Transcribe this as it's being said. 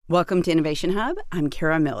Welcome to Innovation Hub. I'm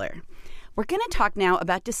Kara Miller. We're going to talk now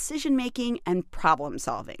about decision-making and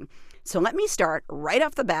problem-solving. So let me start right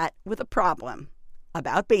off the bat with a problem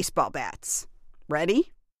about baseball bats.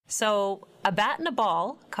 Ready? So a bat and a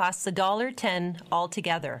ball costs $1.10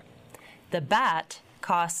 altogether. The bat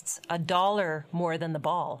costs $1 more than the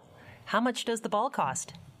ball. How much does the ball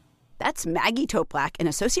cost? That's Maggie Toplak, an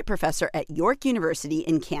associate professor at York University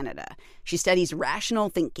in Canada. She studies rational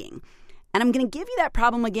thinking. And I'm going to give you that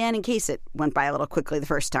problem again in case it went by a little quickly the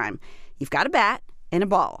first time. You've got a bat and a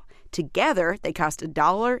ball. Together, they cost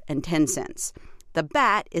 $1.10. The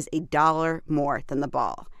bat is $1 more than the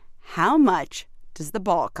ball. How much does the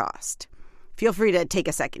ball cost? Feel free to take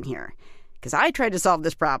a second here, because I tried to solve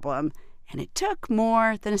this problem, and it took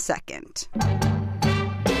more than a second.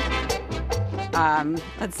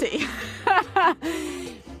 Let's see.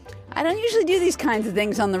 I don't usually do these kinds of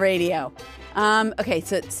things on the radio. Okay,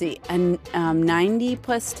 so let's see. And 90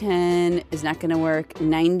 plus 10 is not going to work.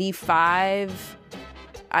 95.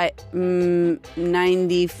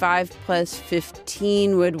 95 plus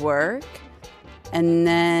 15 would work. And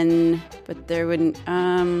then, but there wouldn't,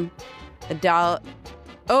 $1.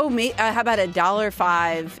 Oh, how about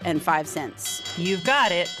 $1.05 You've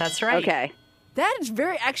got it. That's right. Okay. That is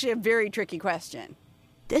actually a very tricky question.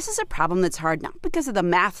 This is a problem that's hard not because of the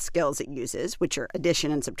math skills it uses, which are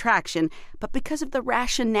addition and subtraction, but because of the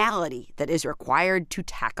rationality that is required to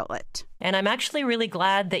tackle it. And I'm actually really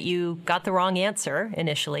glad that you got the wrong answer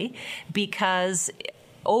initially, because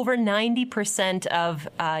over 90% of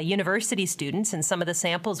university students in some of the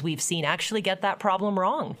samples we've seen actually get that problem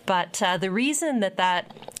wrong. But the reason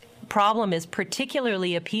that problem is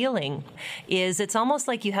particularly appealing is it's almost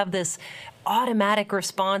like you have this automatic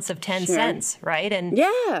response of 10 cents, right? And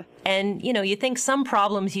you think some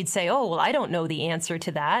problems you'd say, oh, well, I don't know the answer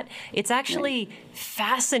to that. It's actually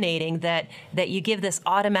fascinating that you give this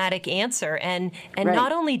automatic answer. And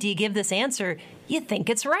not only do you give this answer, you think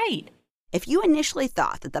it's right. If you initially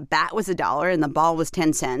thought that the bat was $1 and the ball was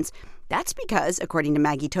 10 cents, that's because, according to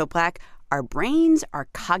Maggie Toplak, our brains are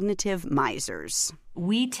cognitive misers.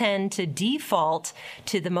 We tend to default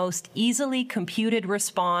to the most easily computed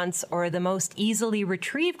response or the most easily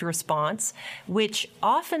retrieved response, which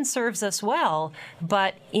often serves us well.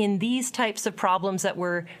 But in these types of problems that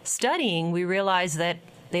we're studying, we realize that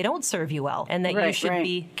they don't serve you well and that you should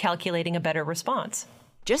be calculating a better response.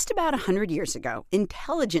 Just about 100 years ago,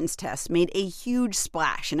 intelligence tests made a huge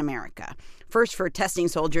splash in America. First for testing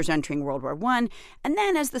soldiers entering World War I, and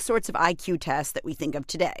then as the sorts of IQ tests that we think of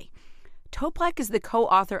today. Toplak is the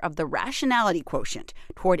co-author of The Rationality Quotient,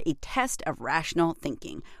 Toward a Test of Rational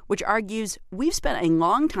Thinking, which argues we've spent a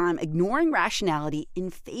long time ignoring rationality in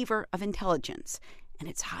favor of intelligence, and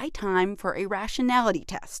it's high time for a rationality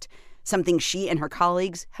test, something she and her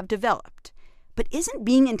colleagues have developed. But isn't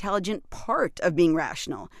being intelligent part of being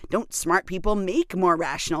rational? Don't smart people make more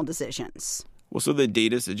rational decisions? Well, so the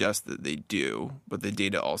data suggests that they do, but the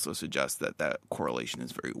data also suggests that correlation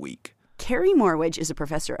is very weak. Kerry Morwidge is a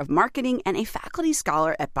professor of marketing and a faculty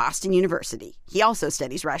scholar at Boston University. He also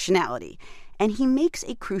studies rationality. And he makes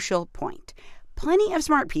a crucial point. Plenty of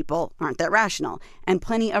smart people aren't that rational, and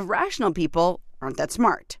plenty of rational people aren't that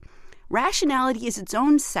smart. Rationality is its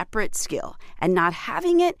own separate skill, and not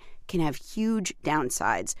having it can have huge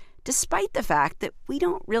downsides, despite the fact that we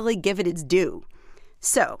don't really give it its due.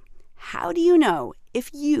 So, how do you know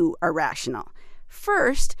if you are rational?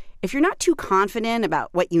 First, if you're not too confident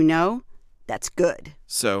about what you know, that's good.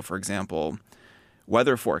 So, for example,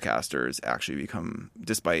 weather forecasters actually become,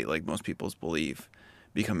 despite most people's belief,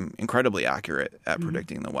 become incredibly accurate at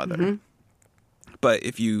predicting the weather. Mm-hmm. But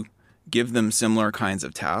if you give them similar kinds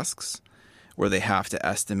of tasks where they have to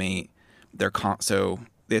estimate their confidence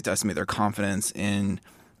in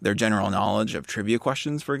their general knowledge of trivia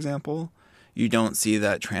questions, for example, you don't see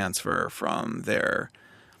that transfer from their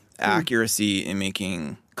accuracy in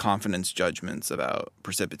making confidence judgments about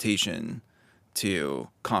precipitation to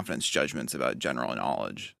confidence judgments about general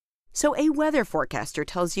knowledge. So a weather forecaster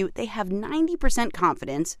tells you they have 90%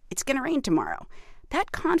 confidence it's going to rain tomorrow.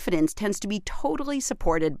 That confidence tends to be totally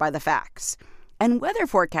supported by the facts. And weather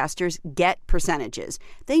forecasters get percentages.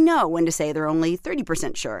 They know when to say they're only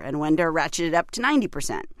 30% sure and when to ratchet it up to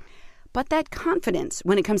 90%. But that confidence,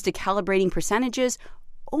 when it comes to calibrating percentages,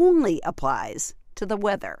 only applies to the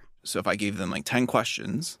weather. So if I gave them 10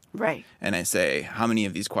 questions, and I say, how many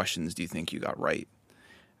of these questions do you think you got right?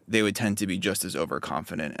 They would tend to be just as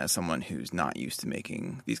overconfident as someone who's not used to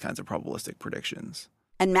making these kinds of probabilistic predictions.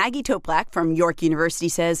 And Maggie Toplak from York University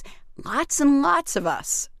says lots and lots of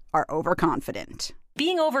us are overconfident.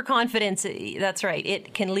 Being overconfident, that's right.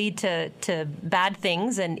 It can lead to bad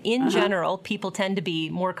things. And in general, people tend to be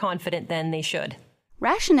more confident than they should.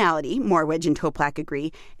 Rationality, Morewedge and Toplak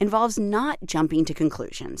agree, involves not jumping to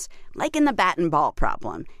conclusions, like in the bat and ball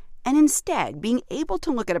problem, and instead being able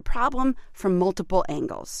to look at a problem from multiple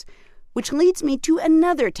angles. Which leads me to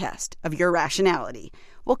another test of your rationality.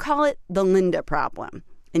 We'll call it the Linda problem.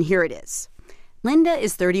 And here it is. Linda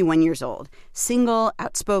is 31 years old, single,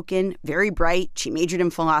 outspoken, very bright. She majored in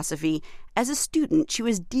philosophy. As a student, she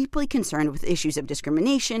was deeply concerned with issues of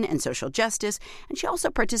discrimination and social justice, and she also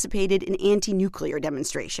participated in anti-nuclear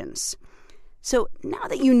demonstrations. So now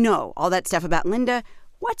that you know all that stuff about Linda,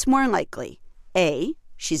 what's more likely? A,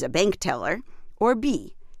 she's a bank teller, or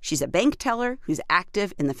B, she's a bank teller who's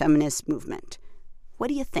active in the feminist movement. What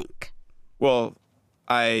do you think? Well,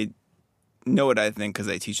 I know what I think because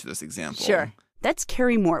I teach this example. Sure. That's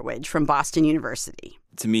Carrie Morewedge from Boston University.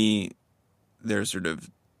 To me, there's sort of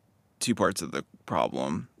two parts of the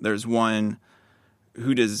problem. There's one,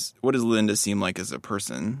 what does Linda seem like as a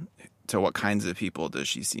person? To what kinds of people does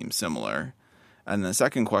she seem similar? And the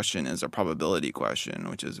second question is a probability question,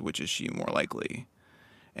 which is she more likely?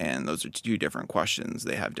 And those are two different questions.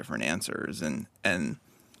 They have different answers. And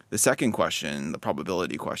the second question, the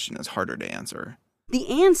probability question, is harder to answer.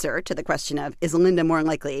 The answer to the question of, is Linda more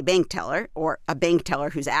likely a bank teller or a bank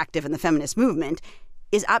teller who's active in the feminist movement,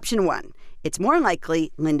 is option 1. It's more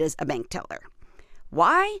likely Linda's a bank teller.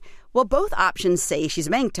 Why? Well, both options say she's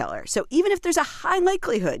a bank teller. So even if there's a high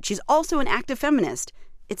likelihood she's also an active feminist,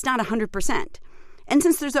 it's not 100%. And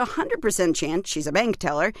since there's a 100% chance she's a bank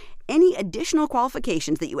teller, any additional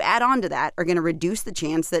qualifications that you add on to that are going to reduce the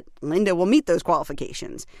chance that Linda will meet those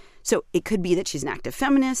qualifications. So it could be that she's an active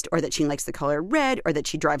feminist, or that she likes the color red, or that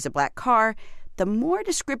she drives a black car. The more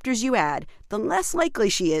descriptors you add, the less likely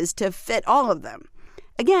she is to fit all of them.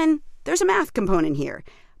 Again, there's a math component here,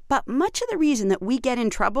 but much of the reason that we get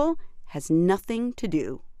in trouble has nothing to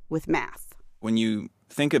do with math. When you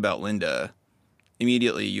think about Linda,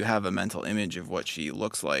 immediately you have a mental image of what she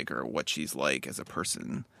looks like or what she's like as a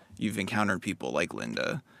person. You've encountered people like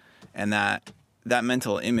Linda, and that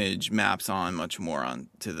mental image maps on much more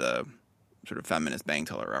onto the sort of feminist bank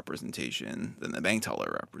teller representation than the bank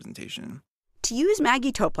teller representation. To use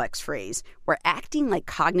Maggie Toplak's phrase, we're acting like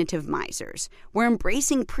cognitive misers. We're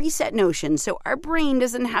embracing preset notions so our brain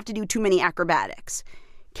doesn't have to do too many acrobatics.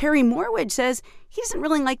 Carrie Morewedge says he doesn't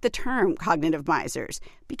really like the term cognitive misers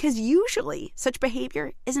because usually such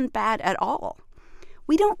behavior isn't bad at all.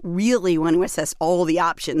 We don't really want to assess all the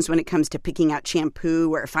options when it comes to picking out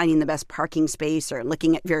shampoo or finding the best parking space or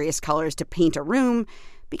looking at various colors to paint a room,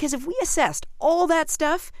 because if we assessed all that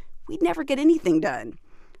stuff, we'd never get anything done.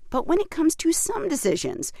 But when it comes to some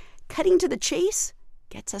decisions, cutting to the chase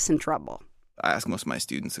gets us in trouble. I ask most of my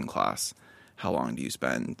students in class, how long do you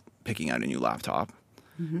spend picking out a new laptop?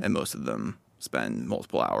 Mm-hmm. And most of them spend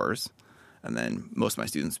multiple hours. And then most of my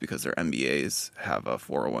students, because they're MBAs, have a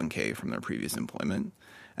 401k from their previous employment,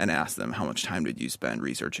 and ask them, how much time did you spend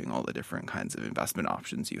researching all the different kinds of investment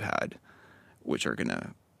options you had, which are going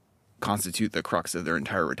to constitute the crux of their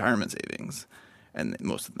entire retirement savings. And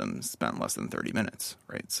most of them spent less than 30 minutes,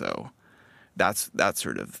 right? So that's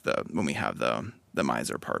sort of when we have the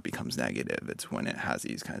miser part becomes negative. It's when it has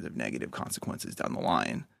these kinds of negative consequences down the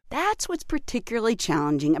line. That's what's particularly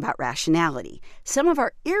challenging about rationality. Some of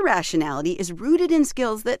our irrationality is rooted in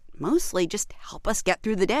skills that mostly just help us get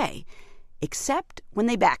through the day, except when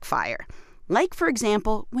they backfire. Like, for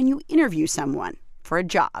example, when you interview someone for a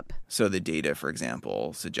job. So the data, for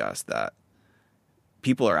example, suggests that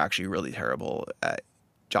people are actually really terrible at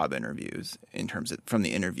job interviews in terms of from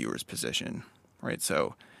the interviewer's position, right?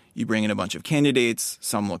 So you bring in a bunch of candidates,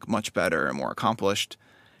 some look much better and more accomplished.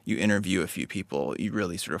 You interview a few people, you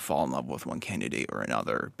really sort of fall in love with one candidate or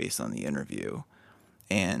another based on the interview.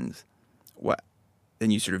 And then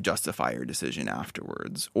you sort of justify your decision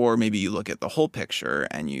afterwards. Or maybe you look at the whole picture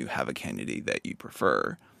and you have a candidate that you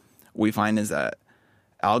prefer. What we find is that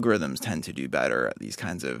algorithms tend to do better at these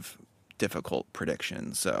kinds of difficult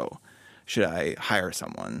predictions. So should I hire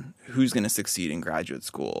someone? Who's going to succeed in graduate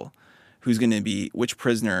school? Which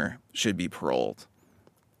prisoner should be paroled?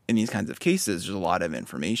 In these kinds of cases, there's a lot of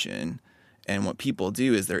information. And what people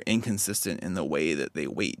do is they're inconsistent in the way that they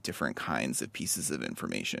weight different kinds of pieces of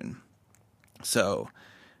information. So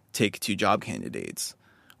take two job candidates.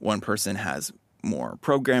 One person has more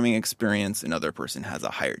programming experience, another person has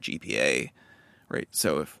a higher GPA, right?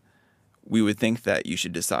 So if we would think that you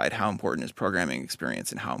should decide how important is programming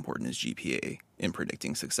experience and how important is GPA in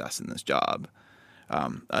predicting success in this job.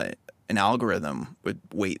 An algorithm would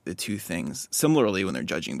weight the two things similarly when they're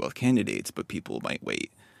judging both candidates, but people might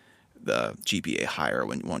weight the GPA higher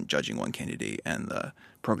when judging one candidate and the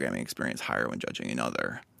programming experience higher when judging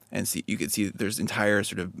another. And you could see there's entire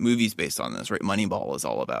sort of movies based on this, right? Moneyball is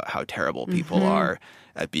all about how terrible people are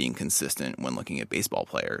at being consistent when looking at baseball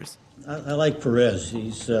players. I like Perez.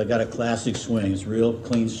 He's got a classic swing. It's real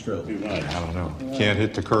clean stroke. I don't know. Can't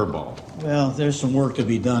hit the curveball. Well, there's some work to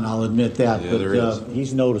be done, I'll admit that, Yeah, but there is.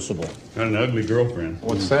 He's noticeable. Got an ugly girlfriend.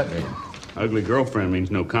 What's that mean? Ugly girlfriend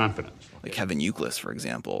means no confidence. Like Kevin Youkilis, for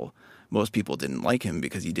example, most people didn't like him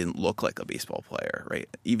because he didn't look like a baseball player, right?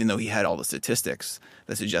 Even though he had all the statistics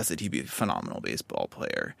that suggested he'd be a phenomenal baseball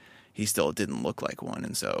player, he still didn't look like one.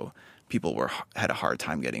 And so people had a hard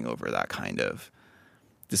time getting over that kind of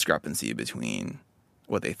discrepancy between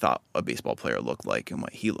what they thought a baseball player looked like and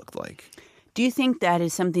what he looked like. Do you think that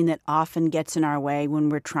is something that often gets in our way when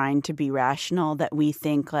we're trying to be rational, that we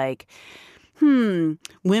think like,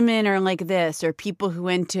 women are like this, or people who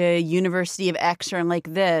went to University of X are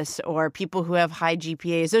like this, or people who have high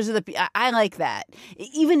GPAs. Those are I like that.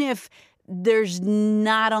 Even if there's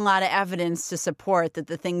not a lot of evidence to support that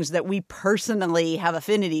the things that we personally have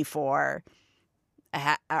affinity for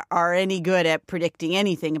are any good at predicting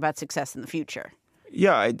anything about success in the future.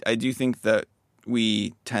 Yeah, I do think that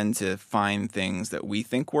we tend to find things that we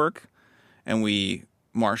think work, and we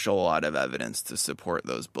marshal a lot of evidence to support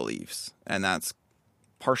those beliefs. And that's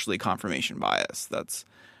partially confirmation bias. That's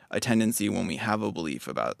a tendency when we have a belief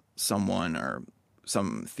about someone or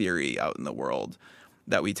some theory out in the world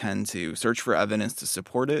that we tend to search for evidence to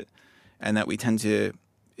support it, and that we tend to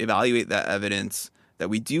evaluate that evidence that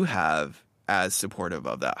we do have as supportive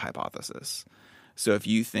of that hypothesis. So if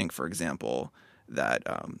you think, for example, that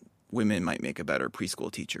women might make a better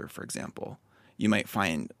preschool teacher, for example, you might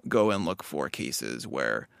go and look for cases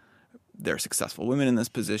where there are successful women in this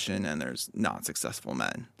position and there's not successful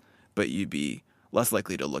men. But you'd be less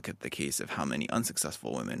likely to look at the case of how many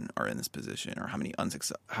unsuccessful women are in this position, or how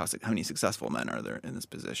many successful men are there in this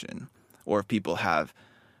position. Or if people have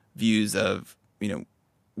views of,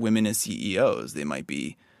 women as CEOs, they might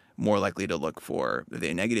be more likely to look for, if they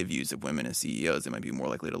have negative views of women as CEOs, they might be more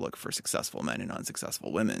likely to look for successful men and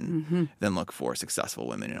unsuccessful women than look for successful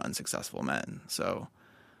women and unsuccessful men. So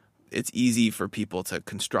it's easy for people to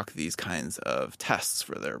construct these kinds of tests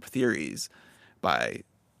for their theories by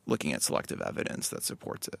looking at selective evidence that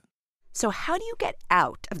supports it. So how do you get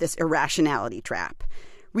out of this irrationality trap?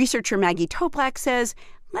 Researcher Maggie Toplak says,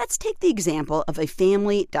 let's take the example of a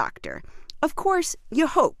family doctor. Of course, you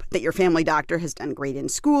hope that your family doctor has done great in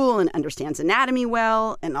school and understands anatomy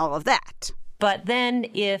well and all of that. But then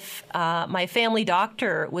if my family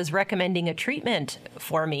doctor was recommending a treatment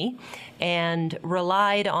for me and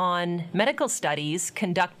relied on medical studies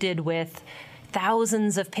conducted with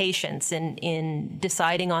thousands of patients in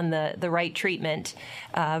deciding on the right treatment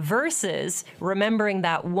versus remembering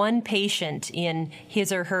that one patient in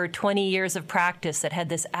his or her 20 years of practice that had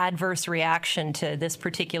this adverse reaction to this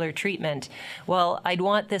particular treatment. Well, I'd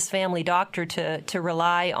want this family doctor to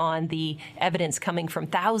rely on the evidence coming from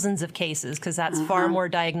thousands of cases because that's far more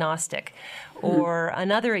diagnostic. Or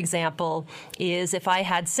another example is if I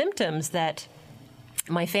had symptoms that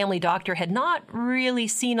my family doctor had not really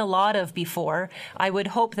seen a lot of before, I would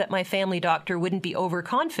hope that my family doctor wouldn't be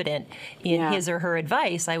overconfident in his or her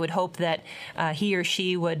advice. I would hope that he or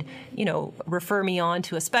she would, refer me on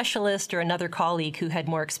to a specialist or another colleague who had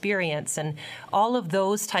more experience. And all of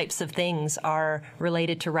those types of things are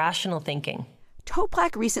related to rational thinking.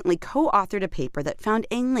 Toplak recently co-authored a paper that found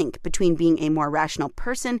a link between being a more rational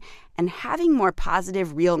person and having more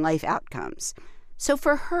positive real-life outcomes. So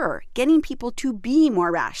for her, getting people to be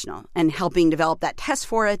more rational and helping develop that test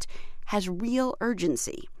for it has real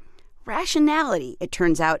urgency. Rationality, it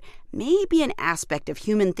turns out, may be an aspect of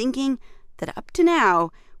human thinking that up to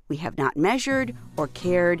now we have not measured or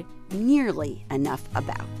cared nearly enough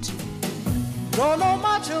about. Don't know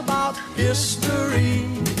much about history.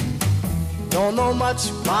 Don't know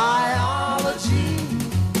much biology.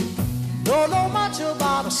 Don't know much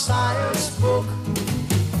about a science book.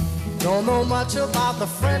 Don't know much about the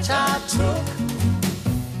French I took,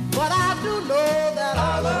 but I do know that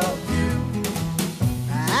I love you,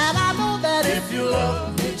 and I know that if you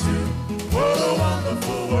love me too, what a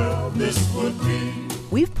wonderful world this would be.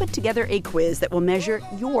 We've put together a quiz that will measure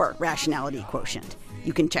your rationality quotient.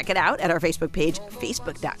 You can check it out at our Facebook page,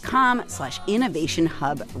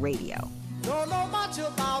 facebook.com/innovationhubradio. Don't know much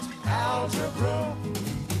about algebra.